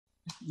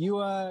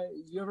You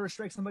ever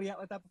strike somebody out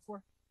like that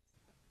before?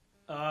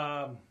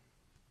 I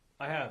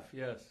have,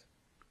 yes.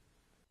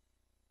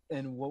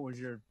 And what was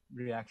your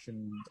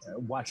reaction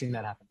watching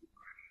that happen?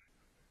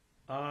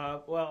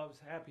 Well, I was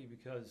happy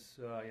because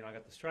I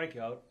got the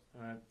strikeout.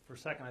 For a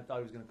second, I thought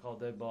he was going to call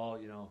dead ball.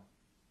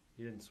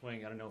 He didn't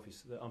swing. I don't know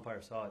if the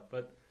umpire saw it,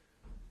 but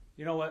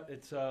you know what?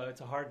 It's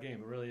a hard game.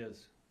 It really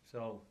is.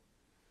 So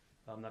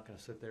I'm not going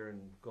to sit there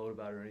and gloat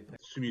about it or anything.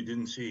 Assume you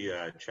didn't see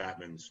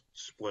Chapman's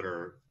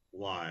splitter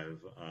live,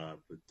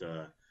 but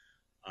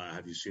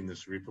have you seen the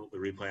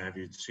replay? Have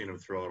you seen him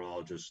throw it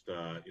all just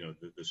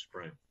the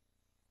spring?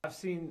 I've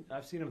seen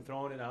him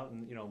throwing it out,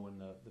 and when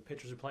the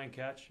pitchers are playing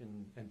catch,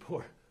 and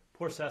poor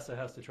Sessa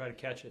has to try to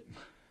catch it.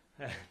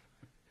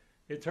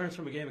 It turns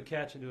from a game of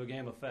catch into a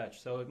game of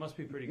fetch, so it must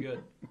be pretty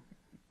good.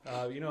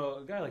 A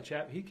guy like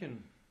Chap,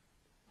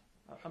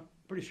 I'm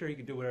pretty sure he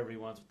can do whatever he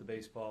wants with the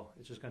baseball.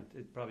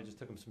 It probably just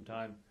took him some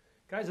time.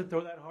 Guys that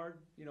throw that hard,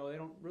 they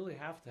don't really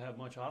have to have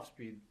much off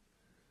speed.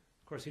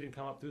 Of course, he didn't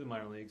come up through the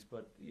minor leagues,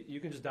 but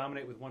you can just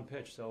dominate with one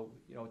pitch. So,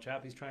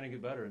 Chap, he's trying to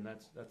get better, and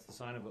that's the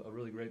sign of a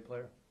really great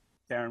player.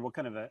 Darren, what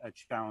kind of a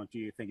challenge do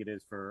you think it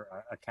is for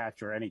a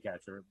catcher, any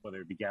catcher,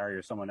 whether it be Gary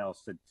or someone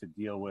else, to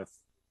deal with,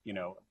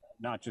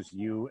 not just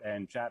you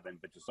and Chapman,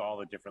 but just all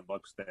the different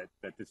looks that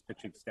this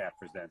pitching staff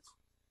presents?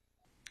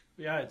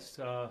 Yeah, it's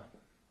a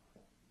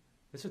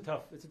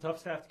tough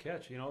staff to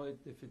catch.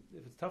 If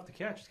it's tough to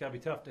catch, it's got to be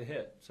tough to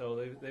hit. So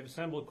they've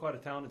assembled quite a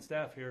talented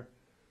staff here.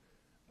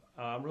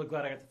 I'm really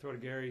glad I got to throw to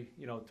Gary,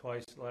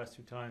 twice the last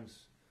 2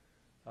 times.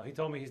 He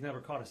told me he's never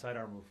caught a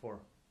sidearm before.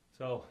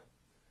 So,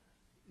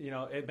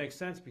 it makes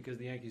sense because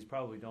the Yankees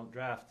probably don't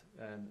draft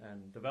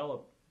and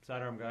develop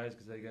sidearm guys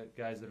because they got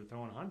guys that are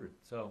throwing 100.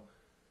 So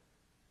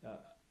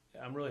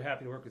I'm really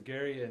happy to work with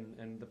Gary,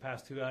 and the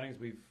past 2 outings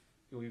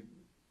we've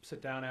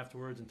sit down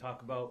afterwards and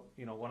talk about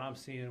what I'm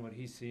seeing, what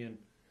he's seeing,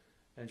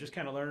 and just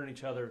kind of learning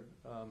each other.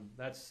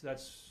 That's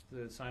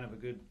the sign of a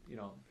good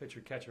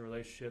pitcher-catcher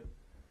relationship.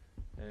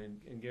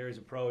 And Gary's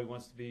a pro. He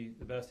wants to be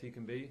the best he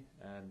can be,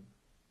 and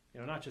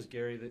not just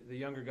Gary. The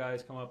younger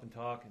guys come up and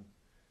talk, and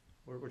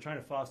we're trying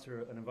to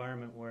foster an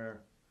environment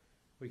where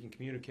we can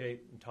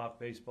communicate and talk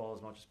baseball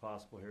as much as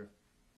possible here.